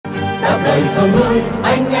đáp lời sông núi,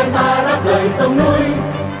 anh em ta đáp lời sông núi,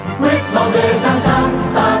 quyết bảo vệ Giang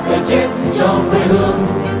Sang, ta thể chết cho quê hương.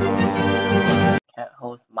 Can't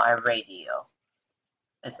host my radio.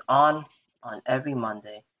 It's on every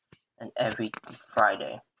Monday and every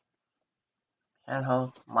Friday. Can't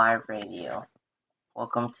host my radio.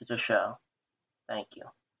 Welcome to the show. Thank you.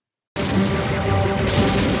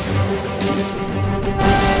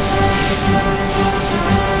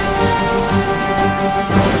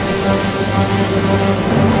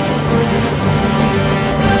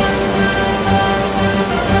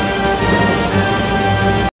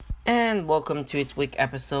 And welcome to this week's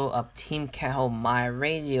episode of Team Can't Hold My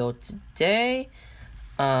Radio. Today,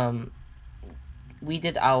 we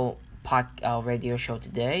did our radio show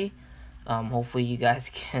today. Hopefully you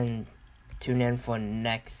guys can tune in for in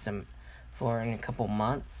a couple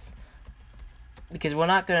months, because we're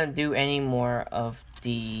not gonna do any more of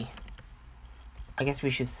the, I guess we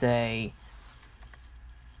should say,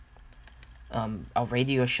 our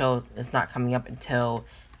radio show is not coming up until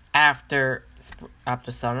after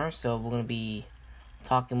summer, so we're going to be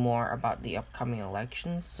talking more about the upcoming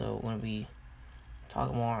elections, so we're going to be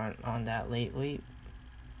talking more on that lately.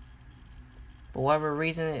 For whatever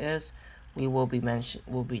reason it is, we'll be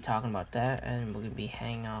talking about that, and we're going to be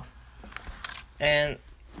hanging off. And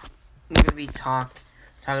we're going to be talking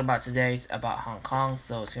about today's about Hong Kong,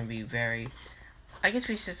 so it's going to be very, I guess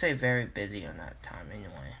we should say very busy on that time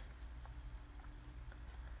anyway.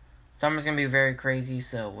 Summer's gonna be very crazy,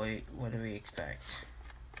 so what do we expect?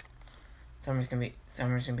 Summer's gonna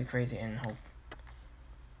be crazy, and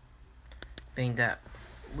being that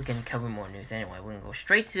we can cover more news anyway, we're gonna go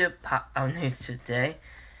straight to our news today.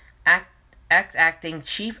 Ex-acting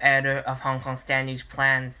chief editor of Hong Kong Stand News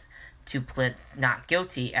plans to plead not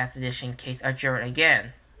guilty as sedition case adjourned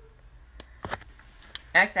again.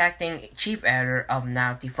 Ex-acting chief editor of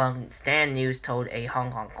now defunct Stand News told a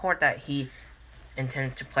Hong Kong court that he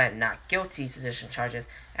intended to plead not guilty to sedition charges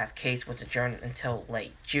as case was adjourned until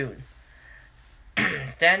late June.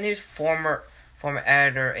 Stand News former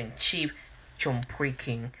editor-in-chief Chung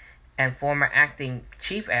Pui-King and former acting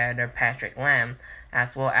chief editor Patrick Lam,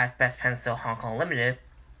 as well as Best Pencil Hong Kong Limited,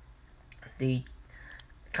 the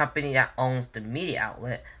company that owns the media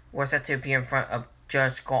outlet, were set to appear in front of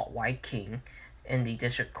Judge Gok Wai King in the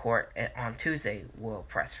district court on Tuesday, World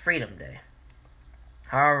Press Freedom Day.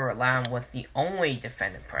 However, Lam was the only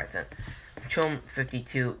defendant present. Chung,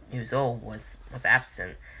 52 years old, was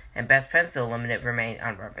absent, and Best Pencil Limited remained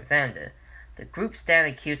unrepresented. The group stand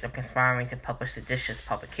accused of conspiring to publish seditious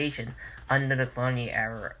publication under the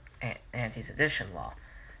colonial-era anti-sedition law.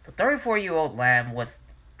 The 34-year-old Lam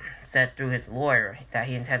said through his lawyer that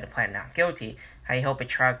he intended to plead not guilty, how he hoped a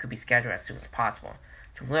trial could be scheduled as soon as possible.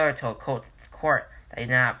 The lawyer told court that he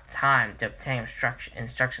did not have time to obtain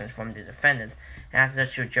instructions from the defendants, and asked the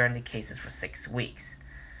judge to adjourn the cases for 6 weeks.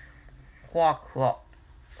 Kwok,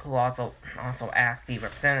 who also asked the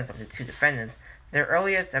representatives of the two defendants their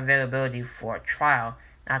earliest availability for a trial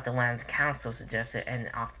after Lam's counsel suggested an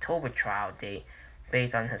October trial date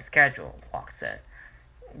based on his schedule. Kwok said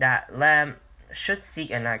that Lam should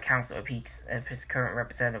seek another counsel if his current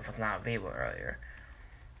representative was not available earlier.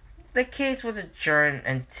 The case was adjourned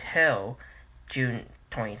until June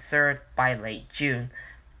 23rd. By late June,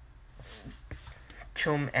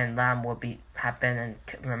 Chum and Lam have been and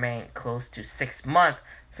remain close to 6 months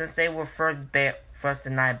since they were first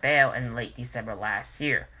denied bail in late December last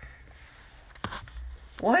year.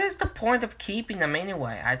 What is the point of keeping them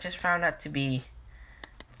anyway? I just found that to be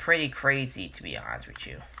pretty crazy, to be honest with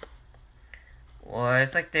you. Well,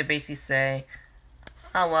 it's like they basically say,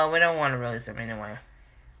 oh well, we don't want to release them anyway.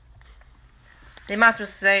 They might as well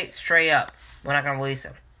say straight up, we're not going to release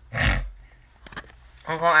them.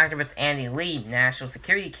 Hong Kong activist Andy Lee national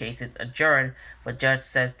security case is adjourned, but judge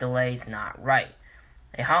says delay is not right.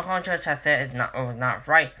 A Hong Kong judge has said it was not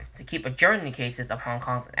right to keep adjourning the cases of Hong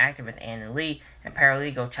Kong's activist Andy Lee and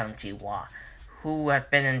paralegal Cheng Chi-Hua, who has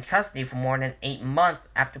been in custody for more than 8 months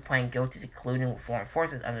after pleading guilty to colluding with foreign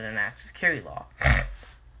forces under the national security law.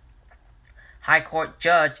 High Court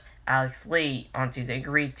Judge Alex Lee on Tuesday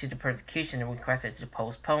agreed to the prosecution and requested to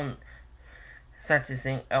postpone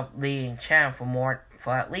sentencing of Lee and Chan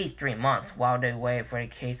for at least 3 months while they wait for the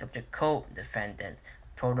case of the co-defendants,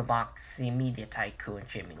 pro-democracy media tycoon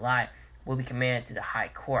Jimmy Lai, will be committed to the High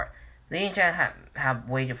Court. Lee and Chan have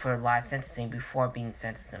waited for live sentencing before being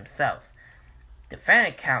sentenced themselves.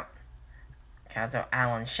 Defendant counsel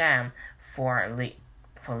Alan Sham for Lee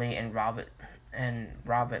and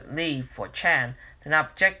Robert Lee for Chan did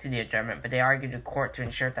not object to the adjournment, but they argued to court to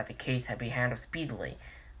ensure that the case had been handled speedily.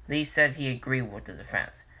 Lee said he agreed with the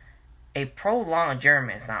defense. A prolonged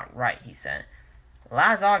adjournment is not right, he said.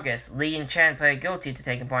 Last August, Li and Chen pleaded guilty to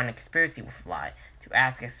taking part in a conspiracy with Lai to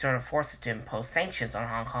ask external forces to impose sanctions on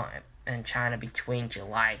Hong Kong and China between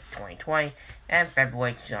July 2020 and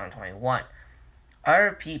February 2021.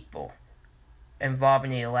 Other people involved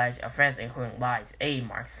in the alleged offense include Lai's aide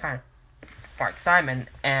Mark Simon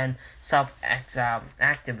and self-exiled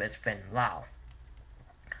activist Fin Lau.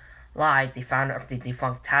 Lai, the founder of the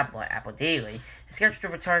defunct tabloid Apple Daily, is scheduled to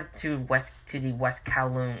return to the West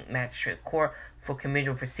Kowloon Magistrate Court for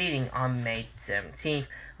committal proceeding on May 17th,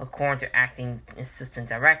 according to Acting Assistant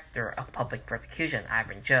Director of Public Prosecution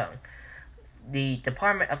Ivan Zheng. The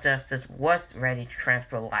Department of Justice was ready to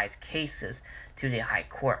transfer Lai's cases to the High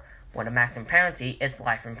Court, where the maximum penalty is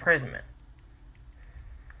life imprisonment.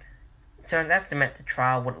 To an estimate, the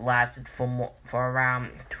trial would last for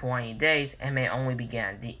around 20 days and may only begin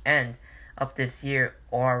at the end of this year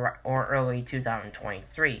or early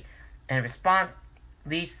 2023. In response,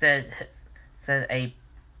 Li said a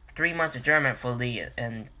 3-month adjournment for Li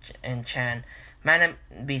and Chen might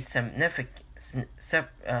not be sufficient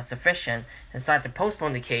and decided to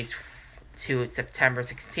postpone the case to September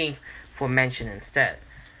 16th for mention instead.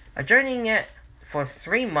 Adjourning it for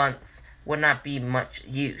 3 months would not be much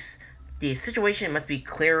use. The situation must be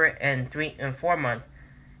clearer in 3 and 4 months.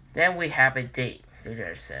 Then we have a date, the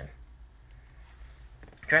judge said.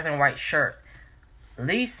 Dressed in white shirts,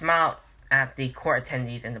 Li smiled at the court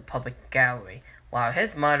attendees in the public gallery, while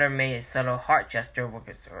his mother made a subtle heart gesture with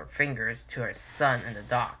her fingers to her son in the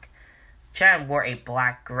dock. Chen wore a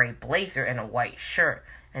black-gray blazer and a white shirt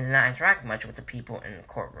and did not interact much with the people in the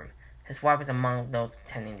courtroom. His wife was among those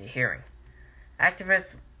attending the hearing.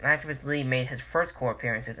 Activist Li made his first court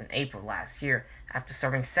appearances in April last year after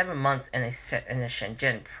serving 7 months in a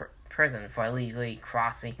Shenzhen prison for illegally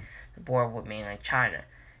crossing the border with mainland China.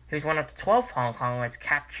 He was one of the 12 Hong Kongers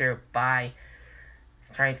captured by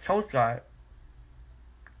Chinese Coast Guard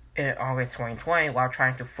in August 2020 while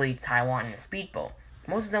trying to flee Taiwan in a speedboat.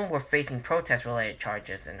 Most of them were facing protest-related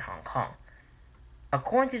charges in Hong Kong.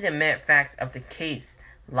 According to the minute facts of the case,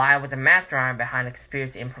 Lai was a mastermind behind the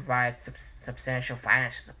conspiracy and provided substantial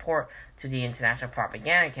financial support to the international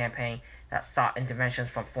propaganda campaign that sought interventions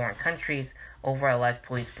from foreign countries over alleged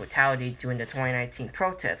police brutality during the 2019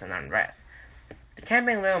 protests and unrest. The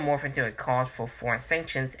campaign later morphed into a call for foreign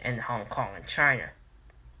sanctions in Hong Kong and China.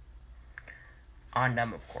 On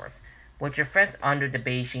them, of course, which offense under the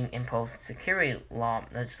Beijing imposed security law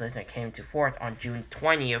legislation that came to force on June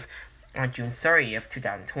 30th,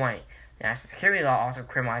 2020. The national security law also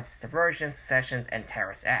criminalizes subversion, secessions, and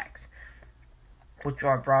terrorist acts, which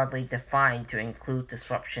are broadly defined to include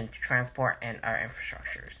disruption to transport and our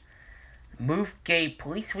infrastructures. The move gave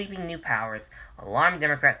police sweeping new powers, alarmed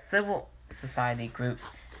Democrat civil society groups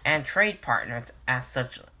and trade partners as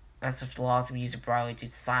such laws were used broadly to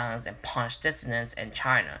silence and punish dissidents in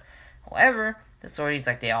China. However, the authorities,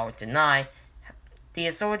 like they always deny, the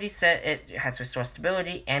authorities said it has restored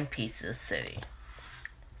stability and peace to the city,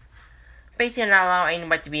 basically not allowing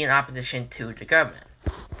anybody to be in opposition to the government.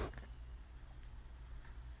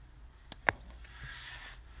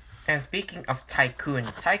 And speaking of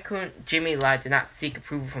tycoon Jimmy Lai did not seek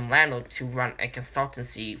approval from landlord to run a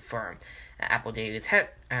consultancy firm at Apple Daily's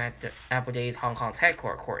Hong Kong's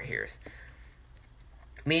headquarters court hears.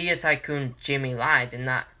 Media tycoon Jimmy Lai did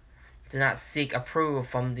not seek approval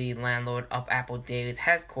from the landlord of Apple Daily's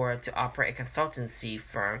headquarters to operate a consultancy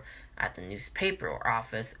firm at the newspaper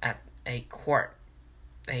office at a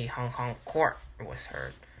Hong Kong court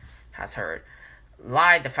has heard.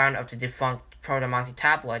 Lai, the founder of the defunct pro-democracy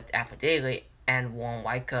tabloid Apple Daily, and Wong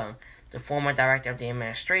Wai-kung, the former director of the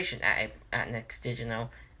administration at Nextdigital,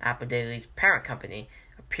 Apple Daily's parent company,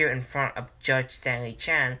 appeared in front of Judge Stanley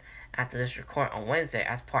Chan at the district court on Wednesday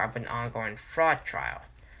as part of an ongoing fraud trial.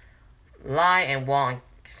 Lai and Wong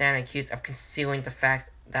stand accused of concealing the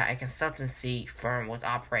fact that a consultancy firm was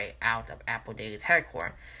operated out of Apple Daily's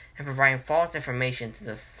headquarters and providing false information to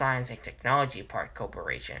the Science and Technology Park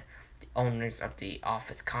Corporation, the owners of the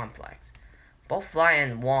office complex. Both Lai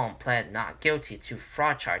and Wong pled not guilty to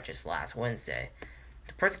fraud charges last Wednesday.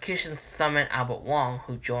 The prosecution summoned Albert Wong,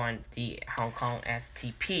 who joined the Hong Kong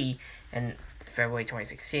STP in February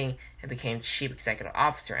 2016 and became chief executive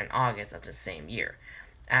officer in August of the same year,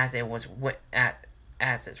 as its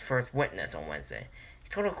first witness on Wednesday. He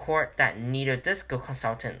told the court that neither Disco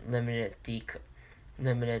Consultant Limited Deco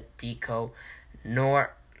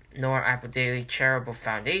nor Apple Daily Charitable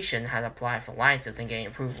Foundation had applied for licenses and gained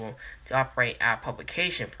approval to operate at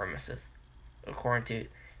publication premises, according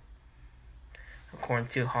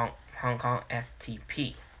to Hong Kong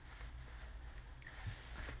STP.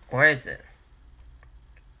 Where is it?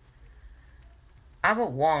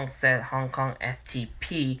 Albert Wong said Hong Kong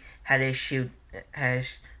STP had issued a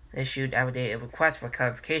request for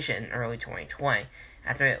clarification in early 2020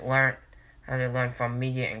 after it learned from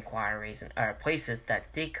media inquiries in other places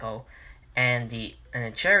that DICO and the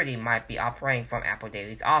charity might be operating from Apple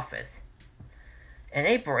Daily's office. In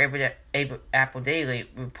April, Apple Daily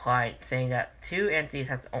replied saying that two entities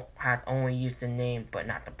has only used the name but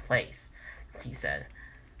not the place, he said.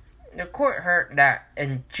 The court heard that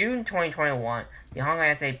in June 2021, the Hong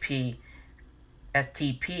Kong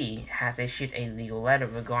STP has issued a legal letter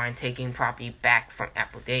regarding taking property back from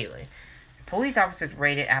Apple Daily. Police officers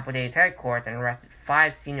raided Apple Daily's headquarters and arrested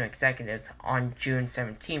 5 senior executives on June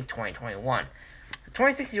 17, 2021. The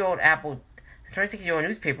 26-year-old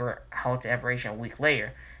newspaper halted operation a week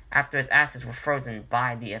later after its assets were frozen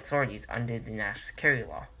by the authorities under the national security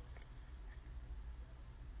law.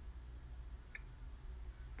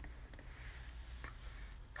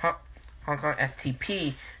 Hong Kong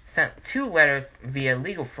STP sent 2 letters via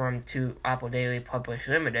legal firm to Apple Daily Publish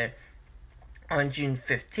Limited on June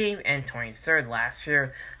 15th and 23rd last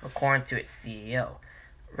year, according to its CEO.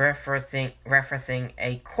 Referencing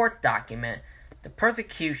a court document, the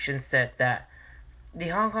prosecution said that the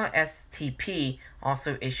Hong Kong STP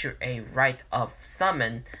also issued a right of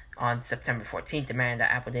summons on September 14th, demanding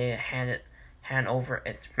that Apple Daily hand over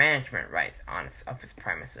its management rights of its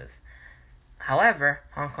premises. However,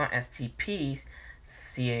 Hong Kong STP's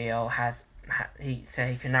CEO he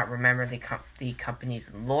said he could not remember the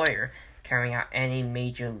company's lawyer carrying out any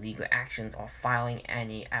major legal actions or filing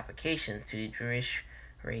any applications to the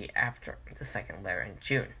judiciary after the second letter in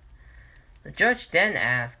June. The judge then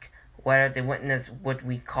asked whether the witness would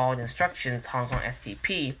recall the instructions Hong Kong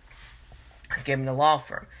STP had given the law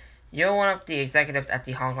firm. You're one of the executives at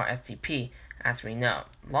the Hong Kong STP, as we know.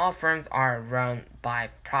 Law firms are run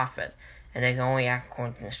by profit, and they can only act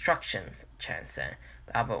according to instructions, Chan said.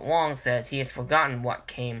 But Albert Wong said he had forgotten what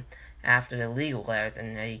came after the legal letters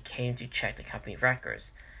and that he came to check the company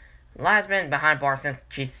records. Lai has been behind bars since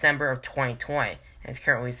December of 2020 and is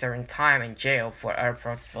currently serving time in jail for other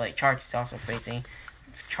protest-related charges. He's also facing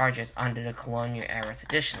charges under the colonial era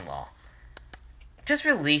sedition law. Just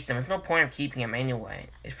release him. There's no point of keeping him anyway.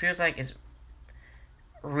 It feels like it's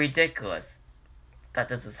ridiculous that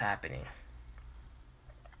this is happening.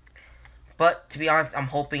 But to be honest, I'm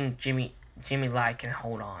hoping Jimmy Lai can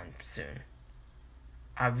hold on soon.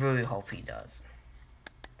 I really hope he does.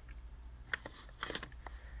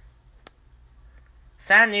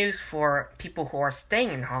 Sad news for people who are staying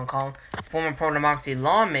in Hong Kong. Former pro-democracy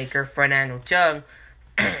lawmaker Fernando Cheung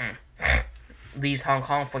leaves Hong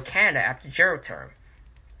Kong for Canada after jury term.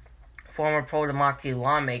 Former pro-democracy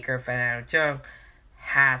lawmaker Fernando Cheung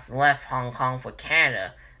has left Hong Kong for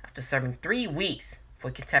Canada after serving 3 weeks for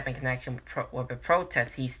contempt in connection with the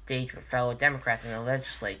protests he staged with fellow Democrats in the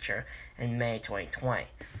legislature in May 2020.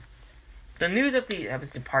 The news of his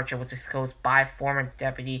departure was disclosed by former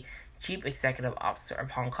Deputy Chief Executive Officer of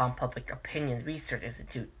Hong Kong Public Opinion Research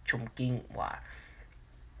Institute, Chum Ging-hwa,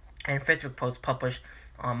 and a Facebook post published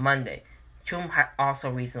on Monday. Chum had also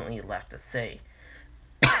recently left the city.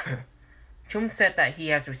 Chum said that he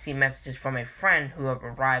has received messages from a friend who have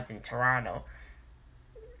arrived in Toronto,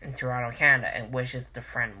 Canada, and wishes the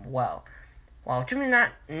friend well. While Chum did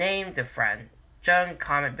not name the friend, Chung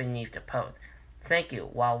commented beneath the post, "Thank you.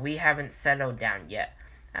 While we haven't settled down yet,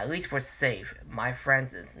 at least we're safe. My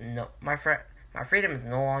freedom is no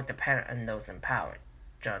longer dependent on those in power."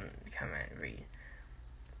 Chung comment read.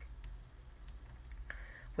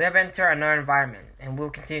 "We have entered another environment, and we'll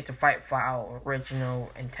continue to fight for our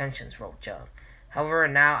original intentions," wrote Chung. "However,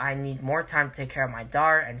 now I need more time to take care of my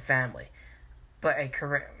daughter and family. But a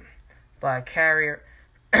career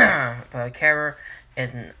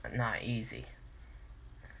is not easy."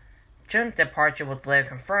 Chung's departure was later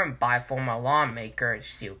confirmed by former lawmaker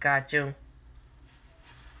Xiu Ka-jung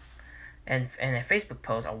in a Facebook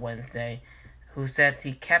post on Wednesday, who said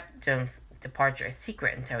he kept Chung's departure a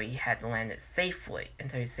secret until he safely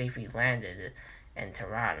landed in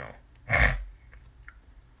Toronto.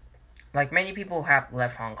 Like many people who have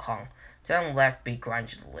left Hong Kong, Chung left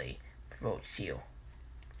begrudgingly, wrote Xiu.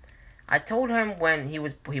 "I told him when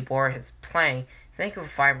he boarded his plane, thank you for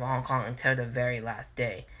fighting for Hong Kong until the very last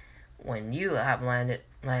day. When you have landed,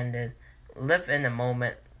 live in the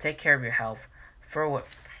moment, take care of your health, filled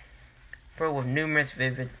with numerous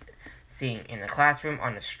vivid scenes in the classroom,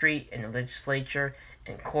 on the street, in the legislature,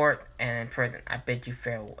 in courts, and in prison. I bid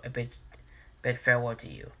farewell to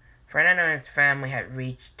you." Fernando and his family had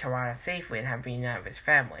reached Toronto safely and have reunited with his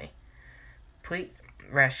family. Please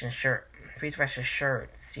rest assured,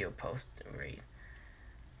 Seal Post read.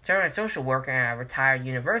 Turner, a social worker and a retired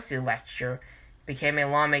university lecturer, became a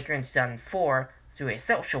lawmaker in 2004 through a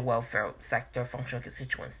social welfare sector functional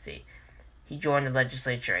constituency. He joined the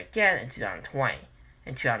legislature again in 2012.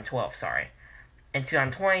 In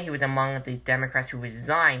 2020, he was among the Democrats who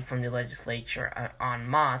resigned from the legislature en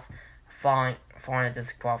masse following the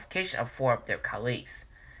disqualification of 4 of their colleagues.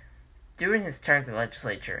 During his terms in the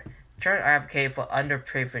legislature, Chern advocated for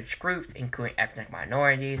underprivileged groups, including ethnic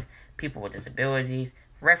minorities, people with disabilities,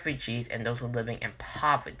 refugees, and those who are living in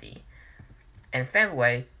poverty. In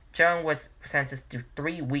February, Chern was sentenced to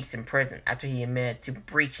 3 weeks in prison after he admitted to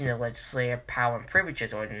breaching the Legislative Power and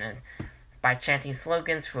Privileges Ordinance by chanting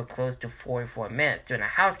slogans for close to 44 minutes during the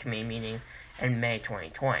House Committee meetings in May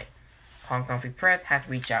 2020. Hong Kong Free Press has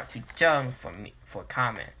reached out to Chern for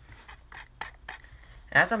comment.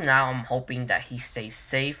 As of now, I'm hoping that he stays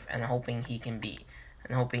safe and hoping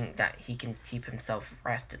that he can keep himself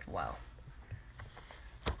rested well.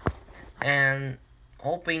 And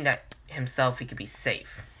hoping that he could be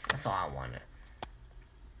safe. That's all I wanted.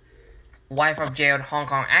 Wife of jailed Hong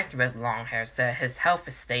Kong activist Long Hair said his health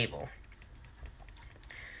is stable.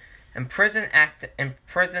 In prison,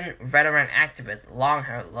 veteran activist Long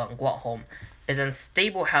Hair Lung Guohong is in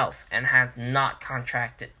stable health and has not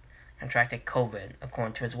contracted COVID,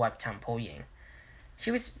 according to his wife Chan Po-ying. She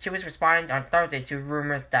was responding on Thursday to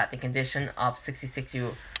rumors that the condition of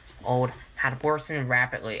 66-year-old had worsened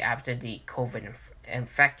rapidly after the COVID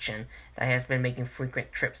infection that has been making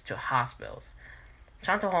frequent trips to hospitals.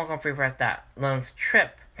 Chan told Hong Kong Free Press that Lung's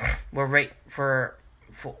trip were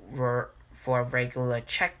for regular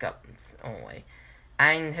checkups only,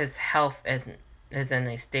 and his health is in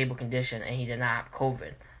a stable condition and he did not have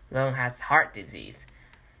COVID. Lung has heart disease.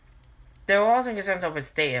 There were also concerns over his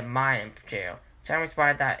state of mind in jail. Chan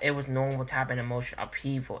responded that it was normal to have an emotional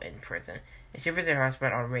upheaval in prison, and she visited her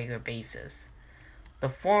husband on a regular basis. The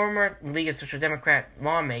former League of Social Democrat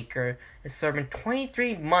lawmaker is serving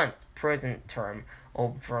 23 months prison term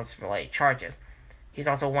over related charges. He's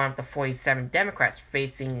also one of the 47 Democrats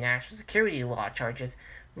facing national security law charges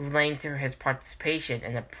relating to his participation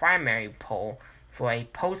in the primary poll for a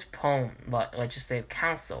postponed legislative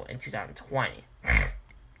council in 2020.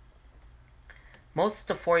 Most of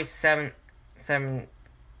the 47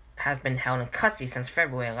 has been held in custody since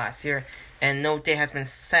February last year, and no date has been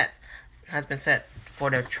set for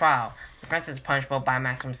their trial. The offense is punishable by a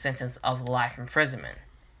maximum sentence of life imprisonment.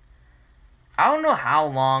 I don't know how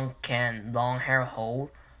long can Long Hair hold,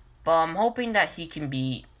 but I'm hoping that he can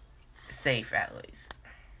be safe at least.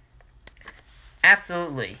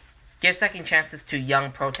 Absolutely. Give second chances to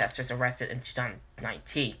young protesters arrested in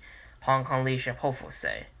 2019, Hong Kong leadership hopefuls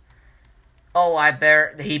say. Oh,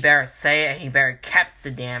 he better say it, and he better kept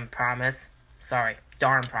the darn promise.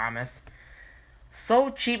 So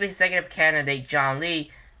Chief Executive Candidate John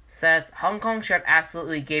Lee says Hong Kong should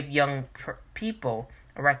absolutely give young people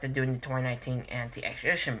arrested during the 2019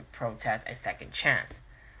 anti-extradition protests a second chance.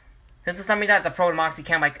 This is something that the pro-democracy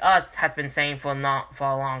camp like us has been saying for a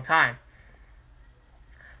long time.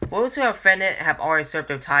 Those who have offended have already served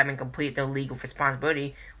their time and completed their legal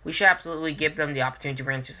responsibility. We should absolutely give them the opportunity to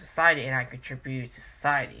return to society and contribute to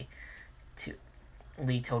society,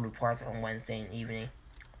 Lee told reporters on Wednesday evening.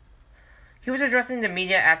 He was addressing the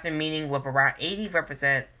media after meeting with around 80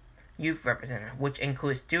 youth representatives, which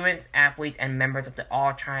include students, athletes, and members of the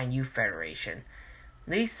All China Youth Federation.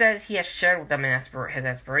 Lee said he has shared with them his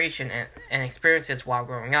aspiration and experiences while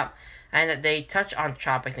growing up, and that they touch on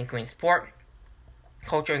topics including sport,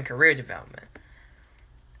 culture, and career development.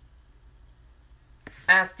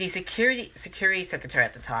 As the security secretary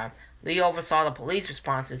at the time, Lee oversaw the police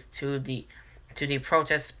responses to the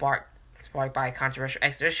protests sparked by a controversial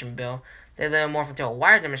extradition bill that led morphed into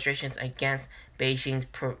wider demonstrations against Beijing's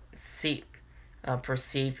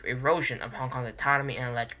perceived erosion of Hong Kong's autonomy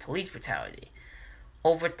and alleged police brutality.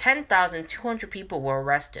 Over 10,200 people were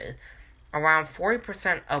arrested, around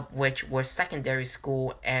 40% of which were secondary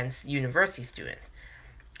school and university students,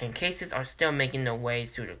 and cases are still making their way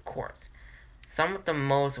through the courts. Some of the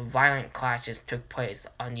most violent clashes took place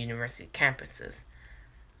on university campuses.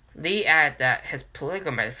 Lee added that his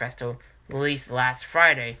political manifesto, released last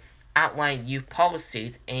Friday, outlined youth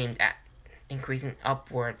policies aimed at increasing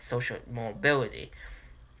upward social mobility.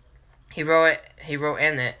 He wrote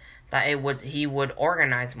in it that he would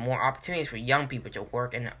organize more opportunities for young people to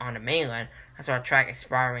work on the mainland, as well as attract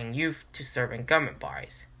aspiring youth to serve in government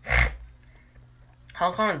bodies.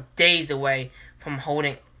 Hong Kong is days away from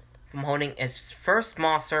holding its first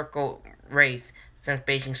small circle race since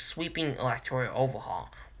Beijing's sweeping electoral overhaul,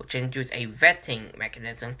 which introduced a vetting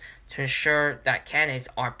mechanism to ensure that candidates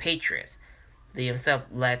are patriots. Lee himself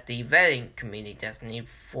led the vetting committee designated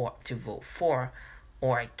to vote for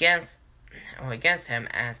or against against him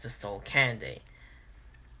as the sole candidate.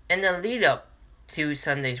 In the lead-up to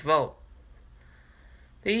Sunday's vote,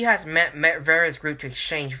 Lee has met various groups to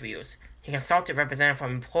exchange views. He consulted representatives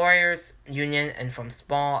from employers, unions, and from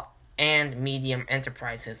small and medium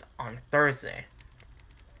enterprises on Thursday.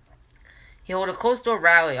 He held a closed-door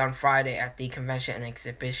rally on Friday at the Convention and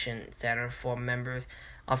Exhibition Center for members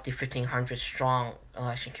of the 1,500-strong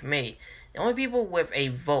election committee, the only people with a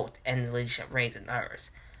vote in the leadership race and others.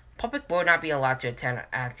 Public will not be allowed to attend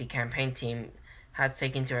as the campaign team has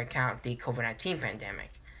taken into account the COVID-19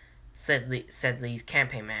 pandemic, said Lee's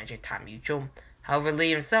campaign manager Tom Yu-jung. However,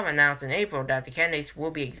 Lee himself announced in April that the candidates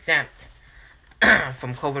will be exempt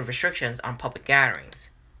from COVID restrictions on public gatherings.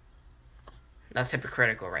 That's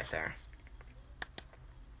hypocritical right there.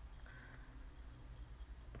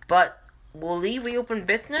 But will Lee reopen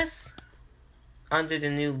business under the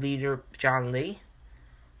new leader, John Lee?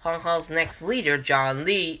 Hong Kong's next leader, John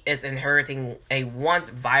Lee, is inheriting a once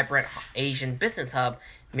vibrant Asian business hub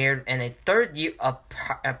mired in a third year of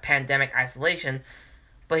pandemic isolation,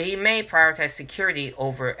 but he may prioritize security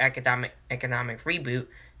over economic reboot,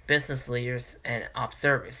 business leaders and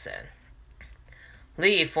observers said.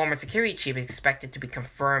 Lee, a former security chief, is expected to be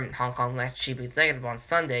confirmed Hong Kong's next chief executive on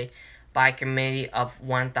Sunday by a committee of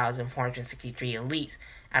 1,463 elites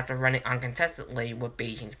after running uncontestedly with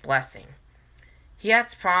Beijing's blessing. He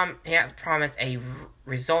has promised a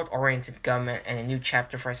result-oriented government and a new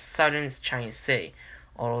chapter for a southern Chinese city,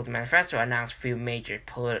 although the manifesto announced few major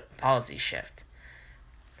policy shifts.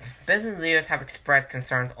 Business leaders have expressed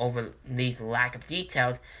concerns over Lee's lack of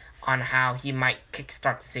details on how he might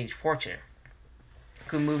kickstart the city's fortune,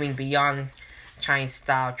 moving beyond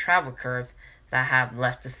Chinese-style travel curves that have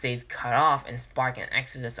left the cities cut off and sparked an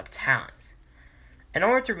exodus of talents. In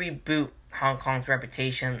order to reboot Hong Kong's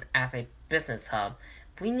reputation as a business hub,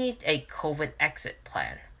 we need a COVID exit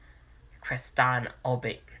plan, Christian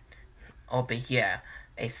Obeya,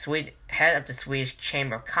 head of the Swedish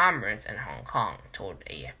Chamber of Commerce in Hong Kong, told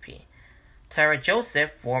AFP. Tara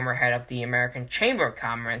Joseph, former head of the American Chamber of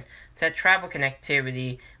Commerce, said travel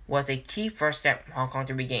connectivity was a key first step for Hong Kong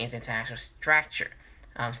to regain its international stature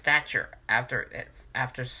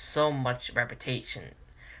after so much reputation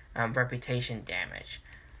damage.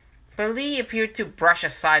 But Lee appeared to brush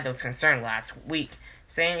aside those concerns last week,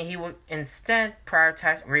 saying he would instead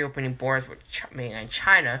prioritize reopening borders with mainland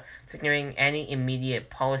China, signaling any immediate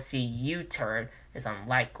policy U-turn is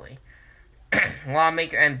unlikely.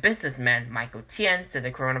 Lawmaker and businessman Michael Tian said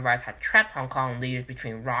the coronavirus had trapped Hong Kong leaders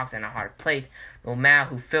between rocks and a hard place, no matter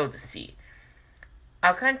who filled the seat.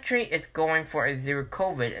 Our country is going for a zero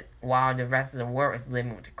COVID, while the rest of the world is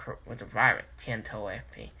living with the virus, Tian told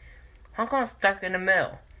AFP. Hong Kong is stuck in the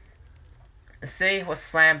middle. The city was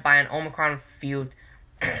slammed by an Omicron-fueled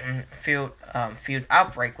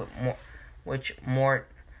outbreak, which more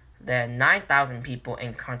than 9,000 people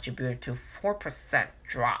and contributed to 4%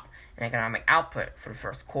 drop in economic output for the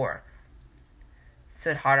first quarter.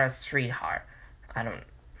 Siddhartha Sridhar, I don't know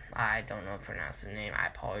how to pronounce the name. I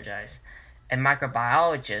apologize. A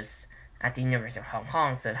microbiologist at the University of Hong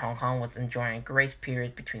Kong said Hong Kong was enjoying a grace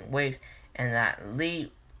period between waves, and that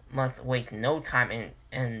Lee must waste no time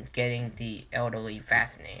in getting the elderly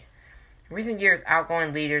vaccinated. In recent years,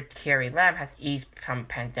 outgoing leader Carrie Lam has eased some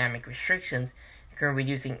pandemic restrictions, including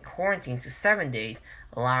reducing quarantines to 7 days,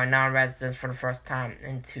 allowing non-residents for the first time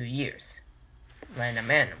in 2 years. Letting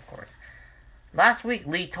them in, of course. Last week,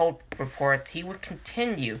 Lee told reporters he would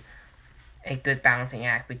continue a good balancing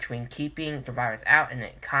act between keeping the virus out and the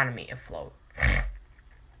economy afloat.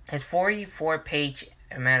 His 44-page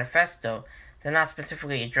manifesto did not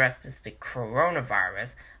specifically address the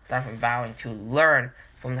coronavirus, aside from vowing to learn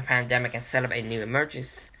from the pandemic and set up a new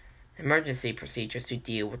emergency procedures to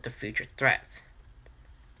deal with the future threats.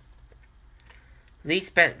 Lee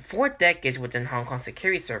spent 4 decades within Hong Kong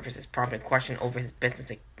security services, prompting question over his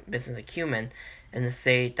business acumen in the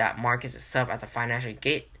city that markets itself as a financial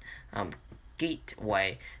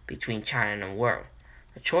gateway between China and the world.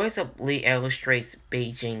 The choice of Lee illustrates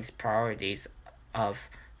Beijing's priorities of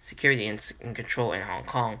security and control in Hong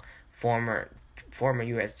Kong, former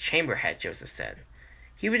U.S. Chamber head Joseph said.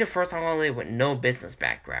 He would be the first Hong Kong leader with no business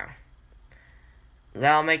background.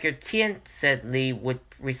 Lawmaker Tian said Lee would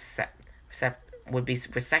be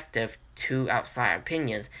receptive to outside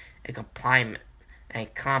opinions, a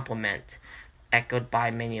compliment echoed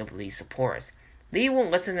by many of Lee's supporters. Lee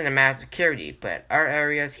won't listen to the matter of security, but in other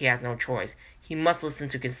areas he has no choice. He must listen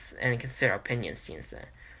to and consider opinions, Tian said.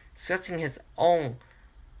 Discussing his own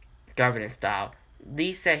governance style,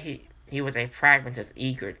 Lee said he was a pragmatist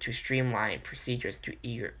eager to streamline procedures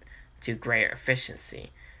to greater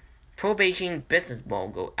efficiency. Pro-Beijing business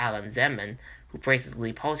mogul Alan Zeman, who praises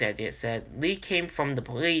Lee policy ideas, said Lee came from the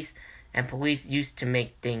police, and police used to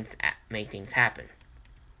make things happen.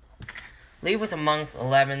 Lee was amongst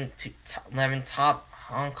 11 top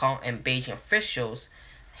Hong Kong and Beijing officials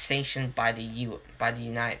sanctioned by the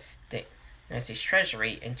United States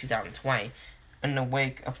Treasury in 2020 in the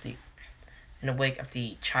wake of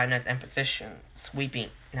the China's imposition sweeping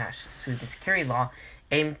security law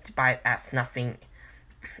aimed at snuffing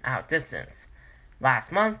out dissidents.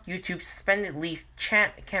 Last month, YouTube suspended Lee's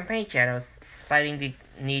campaign channels, citing the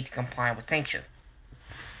need to comply with sanctions.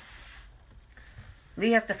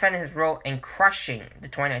 Lee has defended his role in crushing the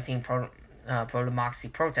 2019 pro-democracy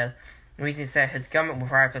protest, and recently said his government will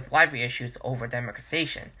prioritize lively issues over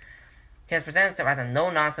democratization. He has presented himself as a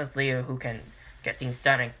no-nonsense leader who can get things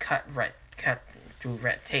done and cut through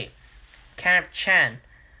red tape. Kenneth Chen,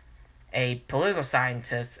 a political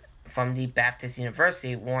scientist from the Baptist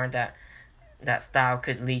University, warned that style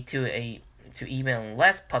could lead to even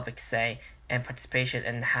less public say and participation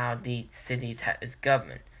in how the city is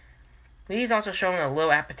governed. Lee has also shown a low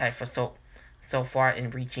appetite for so far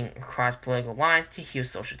in reaching across political lines to heal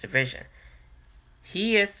social division.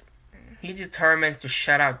 He determines to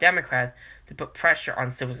shut out Democrats, to put pressure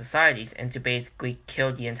on civil societies, and to basically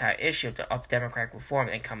kill the entire issue of democratic reform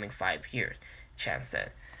in the coming 5 years, Chan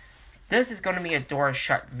said. This is going to be a door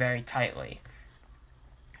shut very tightly.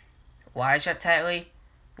 Why shut tightly?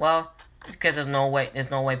 Well, it's because there's no way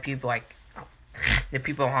people like the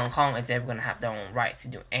people of Hong Kong is ever going to have their own rights to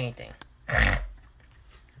do anything.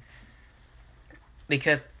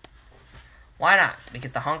 Because why not?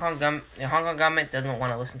 Because the Hong Kong government doesn't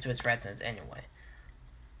want to listen to its residents anyway.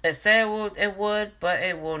 It said it would, but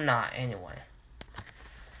it will not anyway.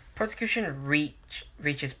 Prosecution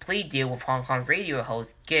reaches plea deal with Hong Kong radio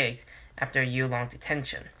host Giggs after a year-long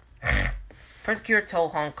detention. Prosecutor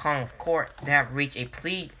told Hong Kong court they have reached a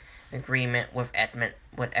plea agreement with Edmund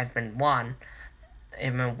Wan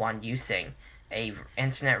Yusing, a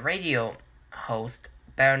internet radio host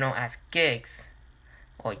better known as Giggs,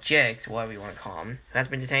 or Jigs, whatever you want to call him, who has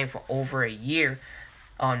been detained for over a year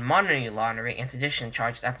on money laundering and sedition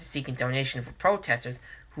charges after seeking donations for protesters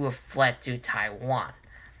who have fled to Taiwan.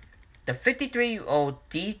 The 53-year-old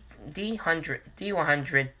D100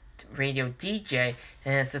 radio DJ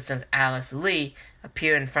and his assistant Alice Lee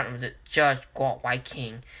appeared in front of the judge Guo Wai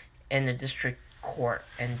King in the district court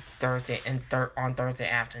on Thursday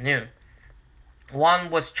afternoon.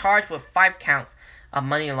 One was charged with 5 counts of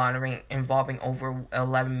money laundering involving over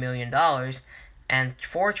 $11 million and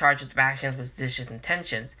 4 charges of actions with seditious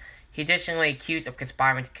intentions. He additionally accused of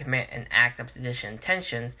conspiring to commit an act of seditious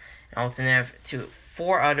intentions, an alternative to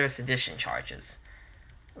 4 other sedition charges.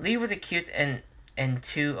 Lee was accused in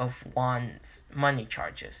 2 of Wan's money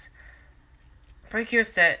charges. Prosecutor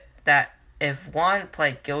said that if Wan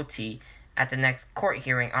pled guilty at the next court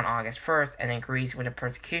hearing on August 1st and agrees with the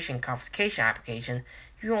prosecution confiscation application,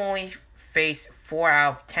 he will only face 4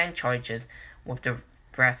 out of 10 charges, with the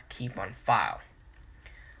rest keep on file.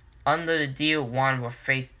 Under the deal, Wan will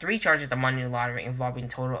face 3 charges of money laundering involving a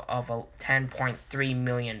total of $10.3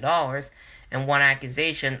 million, and 1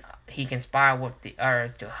 accusation he conspired with the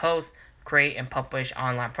others to host, create, and publish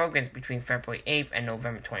online programs between February 8th and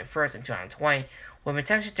November 21st in 2020, with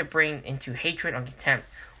intention to bring into hatred or contempt,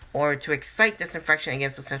 or to excite disaffection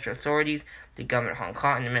against the central authorities, the government of Hong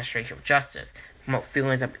Kong, and the administration of justice, promote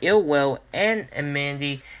feelings of ill will and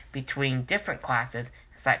enmity between different classes,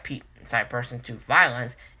 incite persons to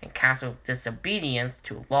violence, and counsel disobedience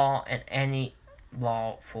to law and any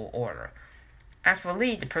lawful order. As for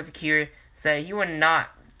Lee, the prosecutor said he would not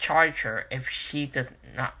charge her if she does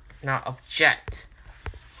not object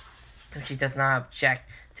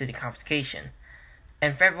to the confiscation.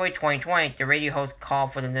 In February 2020, the radio host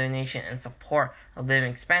called for the donation and support of living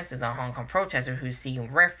expenses on Hong Kong protesters who are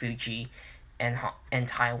seeking refuge in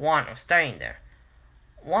Taiwan or studying there.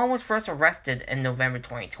 Wan was first arrested in November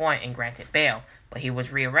 2020 and granted bail, but he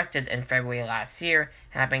was rearrested in February last year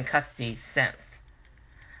and has been in custody since.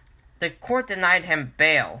 The court denied him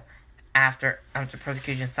bail after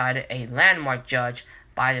prosecution cited a landmark judge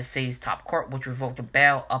by the city's top court, which revoked the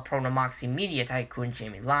bail of pro-democracy media tycoon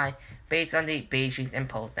Jamie Lai based on the Beijing's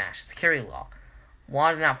imposed national security law.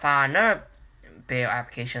 Wan did not file another bail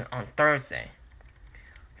application on Thursday.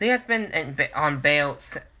 Lee has been on bail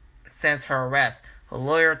since her arrest. Her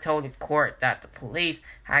lawyer told the court that the police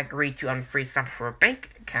had agreed to unfreeze some of her bank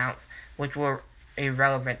accounts, which were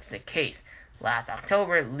irrelevant to the case. Last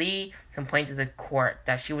October, Lee complained to the court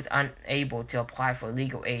that she was unable to apply for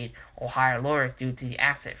legal aid or hire lawyers due to the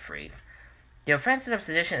asset freeze. The offenses of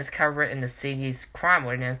sedition is covered in the city's crime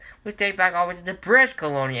ordinance, which dates back all the way to the British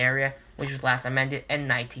colonial area, which was last amended in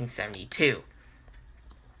 1972.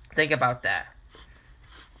 Think about that.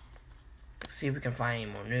 Let's see if we can find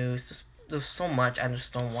any more news. There's so much, I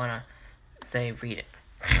just don't want to read it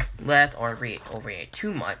less or read it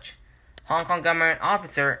too much. Hong Kong government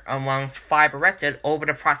officer amongst 5 arrested over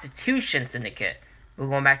the prostitution syndicate. We're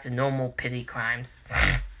going back to normal petty crimes.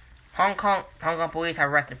 Hong Kong police have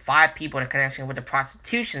arrested 5 people in connection with the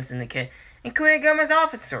prostitution syndicate, including a government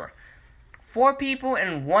officer. 4 people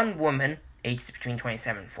and 1 woman, aged between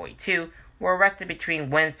 27 and 42, were arrested between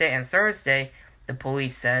Wednesday and Thursday, the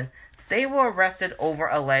police said. They were arrested over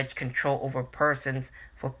alleged control over persons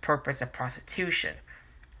for purpose of prostitution,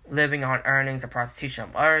 living on earnings of prostitution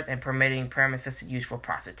of others, and permitting premises used for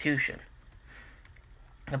prostitution.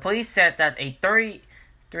 The police said that a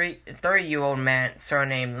 30-year-old man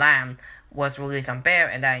surnamed Lam was released on bail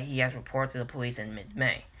and that he has reported to the police in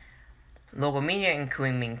mid-May. Local media,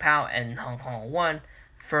 including Ming Pao and Hong Kong One,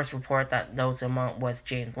 first reported that those among was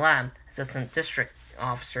James Lam, assistant district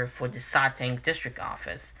officer for the Satang district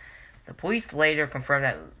office. The police later confirmed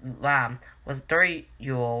that Lam was the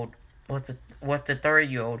 30-year-old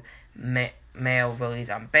male released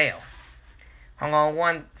on bail. Hong Kong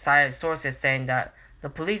One cited sources saying that the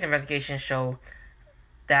police investigation showed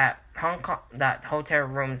that hotel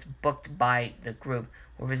rooms booked by the group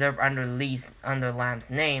were reserved under Lam's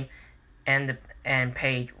name and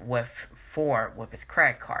paid for with his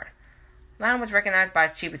credit card. Lam was recognized by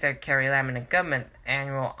Chief Executive Carrie Lam in the government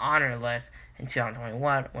annual honor list in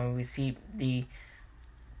 2021 when we received the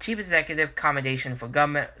Chief Executive Commendation for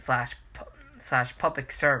Government /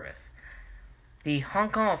 Public Service. The Hong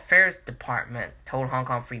Kong Affairs Department told Hong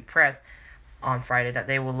Kong Free Press on Friday that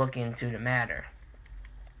they will look into the matter.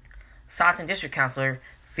 Satang District Councillor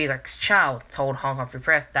Felix Chow told Hong Kong Free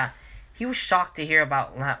Press that he was shocked to hear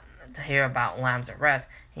about Lam's arrest,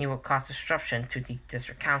 and he would cause disruption to the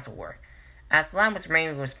district council work. As Lam was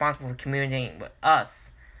mainly responsible for communicating with us,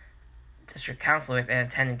 district councillors, and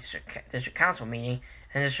attending district council meeting,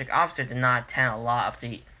 and district officer did not attend a lot of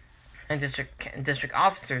the district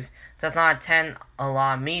officers does not attend a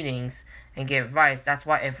lot of meetings and give advice. That's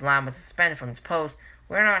why if Lam was suspended from his post,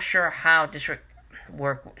 we're not sure how district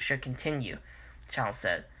work should continue, Chow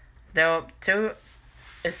said. There were 2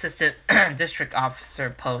 assistant district officer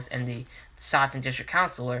posts in the Satang district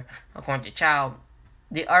councillor, according to Chow.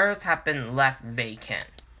 The others have been left vacant.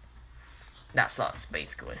 That sucks,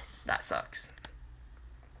 basically. That sucks.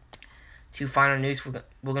 2 final news we're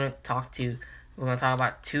gonna talk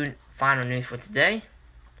about 2 final news for today.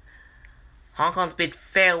 Hong Kong's bid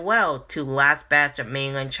farewell to last batch of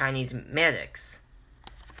mainland Chinese medics.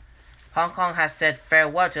 Hong Kong has said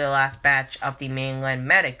farewell to the last batch of the mainland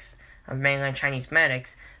Chinese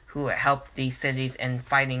medics who helped the cities in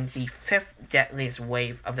fighting the 5th deadliest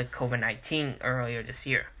wave of the COVID-19 earlier this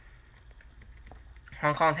year.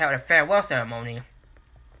 Hong Kong held a farewell ceremony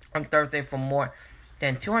on Thursday for more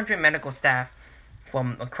than 200 medical staff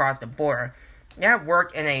from across the border. They have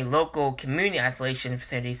worked in a local community isolation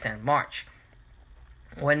facility since March,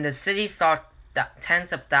 when the city saw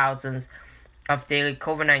tens of thousands of daily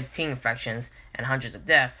COVID-19 infections and hundreds of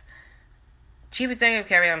deaths. Chief Executive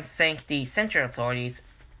Carrie Lam thanked the central authorities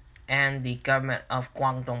and the government of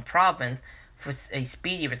Guangdong province for a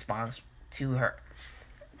speedy response to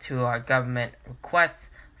our government requests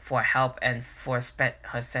for help and for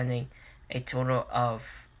her sending a total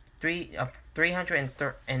of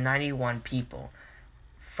 391 people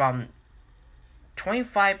from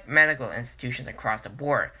 25 medical institutions across the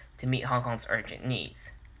border to meet Hong Kong's urgent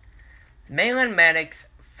needs. Mainland medics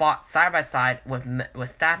fought side by side with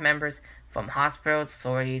staff members from hospitals,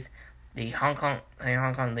 authorities, the Hong Kong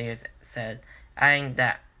leaders said, adding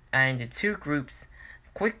the 2 groups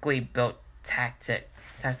quickly built tactic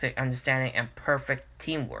understanding and perfect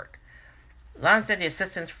teamwork. Lam said the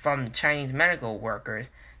assistance from Chinese medical workers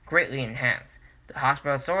greatly enhanced the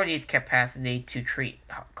hospital authorities' capacity to treat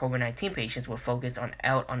COVID-19 patients with focus on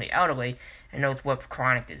the elderly and those with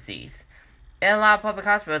chronic disease. It allowed public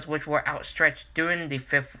hospitals, which were outstretched during the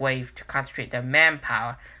 5th wave, to concentrate their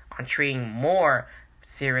manpower on treating more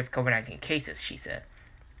serious COVID-19 cases, she said.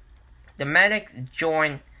 The medics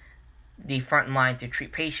joined the front line to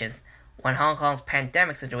treat patients when Hong Kong's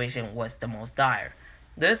pandemic situation was the most dire.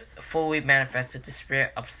 This fully manifested the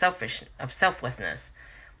spirit of selflessness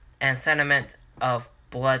and sentiment of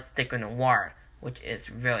blood thicker than water, which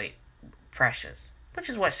is really precious, which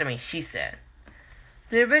is what she said.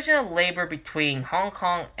 The division of labor between Hong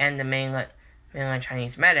Kong and the mainland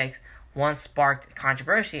Chinese medics once sparked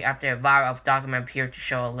controversy after a viral document appeared to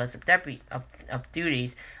show a list of of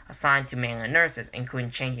duties assigned to male nurses, including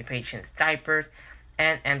changing patients' diapers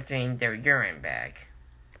and emptying their urine bag.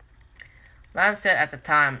 Lam said at the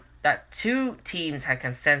time that 2 teams had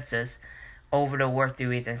consensus over the work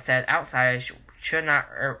duties and said outsiders should not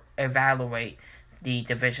evaluate the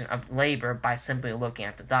division of labor by simply looking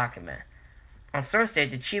at the document. On Thursday,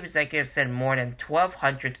 the chief executive said more than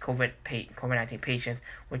 1,200 COVID-19 patients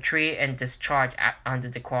were treated and discharged under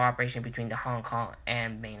the cooperation between the Hong Kong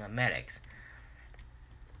and mainland medics.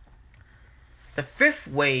 The 5th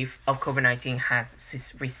wave of COVID-19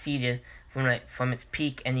 has receded from its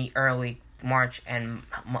peak in the early March, and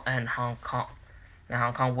Hong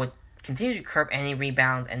Kong would continue to curb any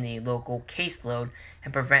rebounds in the local caseload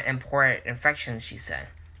and prevent imported infections, she said.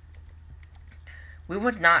 We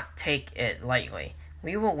would not take it lightly.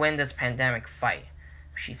 We will win this pandemic fight,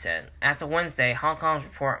 she said. As of Wednesday, Hong Kong's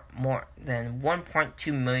report more than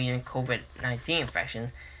 1.2 million COVID-19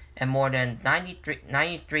 infections and more than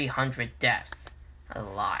 9,300 deaths. A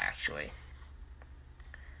lot, actually.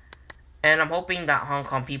 And I'm hoping that Hong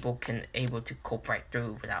Kong people can able to cope right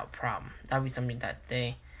through without a problem. That would be something that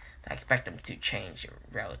I expect them to change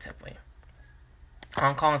relatively.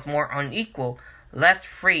 Hong Kong is more unequal, less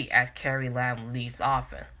free as Carrie Lam leaves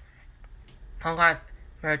office. Hong Kong has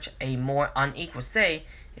emerged a more unequal state,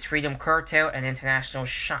 its freedom curtailed and international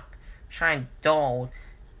shine dulled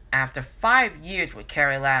after 5 years with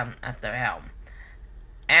Carrie Lam at the helm.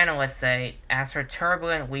 Analysts say as her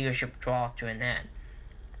turbulent leadership draws to an end.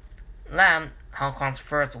 Lam, Hong Kong's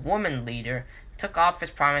first woman leader, took office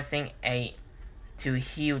promising to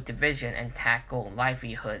heal division and tackle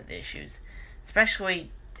livelihood issues,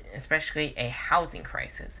 especially a housing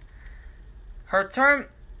crisis. Her term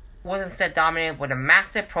was instead dominated with a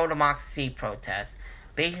massive pro-democracy protest,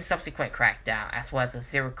 Beijing's subsequent crackdown, as well as a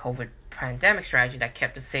zero-COVID pandemic strategy that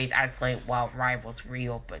kept the states isolated while rivals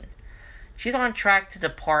reopened. She's on track to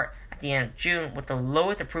depart at the end of June with the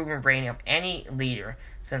lowest approval rating of any leader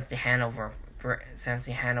since the handover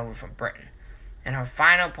from Britain. In her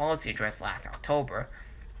final policy address last October,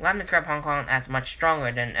 Lam described Hong Kong as much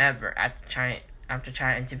stronger than ever after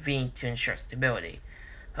China intervened to ensure stability.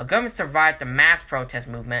 Her government survived the mass protest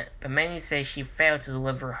movement, but many say she failed to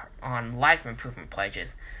deliver on life improvement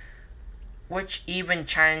pledges, which even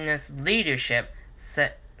China's leadership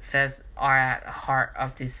says are at the heart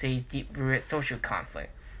of the city's deep-rooted social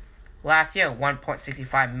conflict. Last year,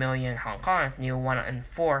 1.65 million Hong Kongers, nearly 1 in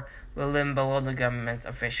 4, were living below the government's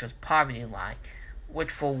official poverty line, which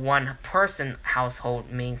for one-person household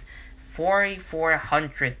means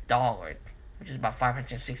 $4,400, which is about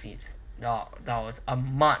 $560 a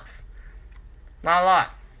month. Not a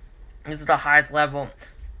lot. This is the highest level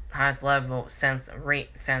since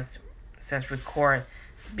record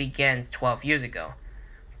begins 12 years ago.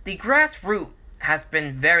 The grassroots has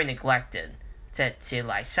been very neglected, said Qi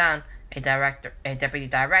Laishan, a deputy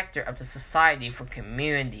director of the Society for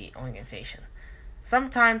Community Organization.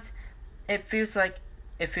 Sometimes it feels like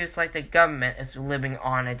the government is living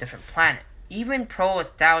on a different planet. Even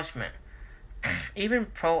pro-establishment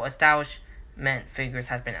figures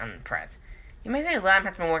have been unimpressed. You may say Lam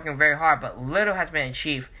has been working very hard, but little has been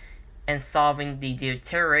achieved in solving the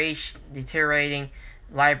deteriorating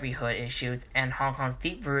livelihood issues and Hong Kong's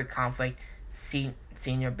deep-rooted conflict,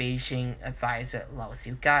 senior Beijing advisor Lau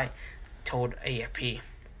Siu-kai told AFP.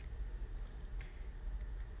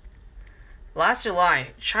 Last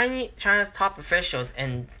July, China's top officials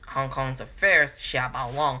in Hong Kong's affairs, Xia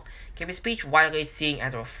Baolong, gave a speech widely seen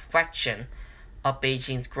as a reflection of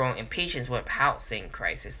Beijing's growing impatience with housing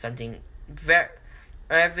crisis, something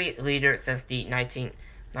every leader since the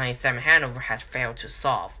 1997 handover has failed to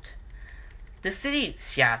solve. The city,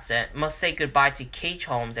 Xia said, must say goodbye to cage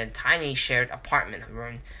homes and tiny shared apartment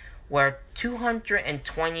rooms where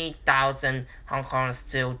 220,000 Hong Kongers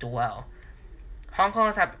still dwell. Hong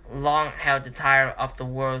Kongers have long held the title of the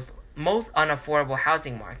world's most unaffordable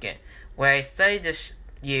housing market, where a study this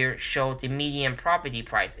year showed the median property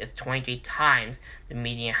price is 23 times the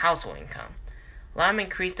median household income. Lam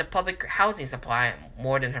increased the public housing supply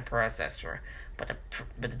more than her predecessor, but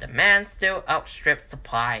the demand still outstrips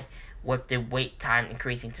supply, with the wait time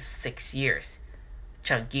increasing to 6 years.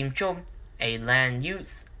 Chen Kim-chung, a land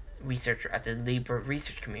use researcher at the Labour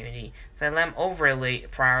Research Community, said Lam overly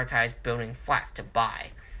prioritized building flats to buy.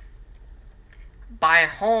 By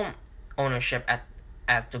home ownership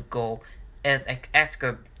as the goal, it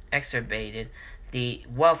exacerbated the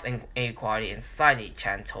wealth inequality in society,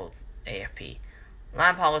 Chan told AFP.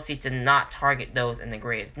 Land policies did not target those in the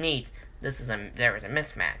greatest needs. There is a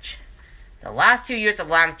mismatch. The last 2 years of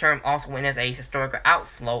Lam's term also witnessed a historical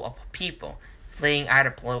outflow of people, fleeing either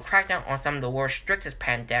political crackdown or some of the world's strictest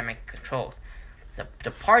pandemic controls. The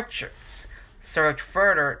departures surged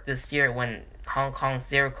further this year when Hong Kong's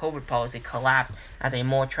zero-COVID policy collapsed as a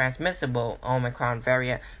more transmissible Omicron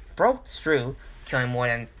variant broke through, killing more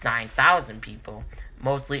than 9,000 people,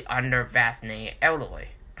 mostly under-vaccinated elderly.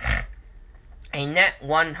 A net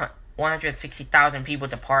 160,000 people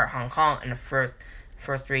depart Hong Kong in the first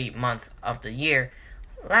 3 months of the year.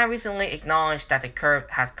 Lam recently acknowledged that the curve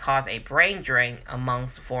has caused a brain drain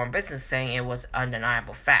amongst foreign business, saying it was an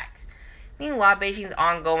undeniable fact. Meanwhile, Beijing's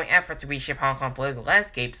ongoing efforts to reshape Hong Kong's political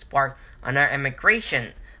landscape sparked another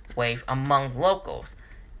immigration wave among locals.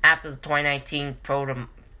 After the 2019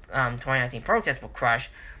 protests were crushed,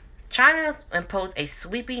 China imposed a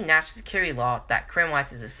sweeping national security law that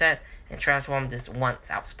criminalizes dissent and transformed this once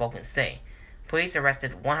outspoken city. Police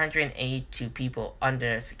arrested 182 people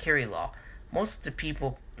under the security law. Most of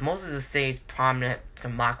the city's prominent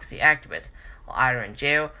democracy activists are either in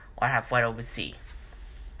jail or have fled overseas.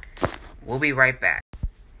 We'll be right back.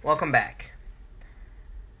 Welcome back.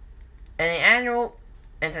 In an annual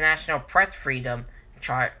International Press Freedom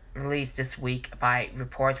chart released this week by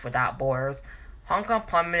Reporters Without Borders, Hong Kong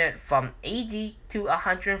plummeted from 80 to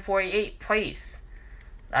 148th place.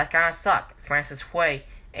 That kinda sucked. Francis Hui,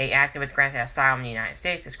 an activist granted asylum in the United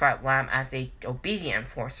States, described Lam as an obedient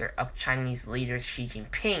enforcer of Chinese leader Xi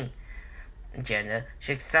Jinping agenda.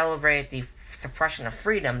 She celebrated the suppression of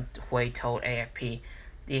freedom, Hui told AFP.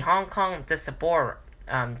 The Hong Kong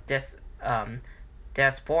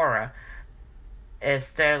diaspora is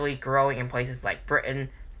steadily growing in places like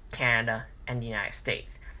Britain, Canada, and the United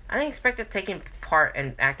States. I didn't expect that taking part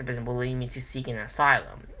in activism will lead me to seeking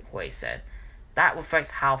asylum, Hui said. That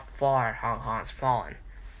reflects how far Hong Kong has fallen.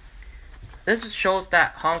 This shows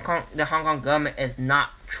that the Hong Kong government is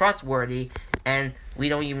not trustworthy, and we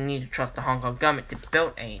don't even need to trust the Hong Kong government to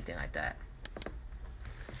build anything like that.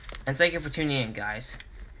 And thank you for tuning in, guys.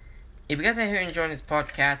 If you guys are here enjoying this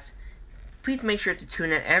podcast, please make sure to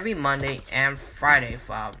tune in every Monday and Friday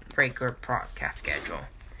for our regular podcast schedule.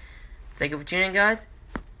 Thank you for tuning in, guys,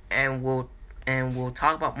 and we'll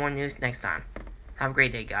talk about more news next time. Have a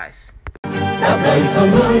great day, guys. Đáp lời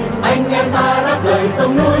sông núi, anh em ta đáp lời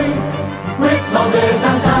sông núi, quyết bảo vệ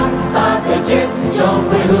Giang Sang, ta thể chết cho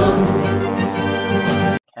quê hương.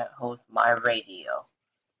 Can't host my radio.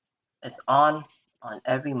 It's on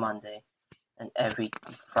every Monday and every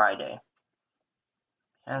Friday.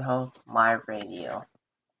 Can't host my radio.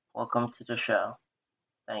 Welcome to the show.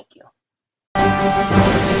 Thank you.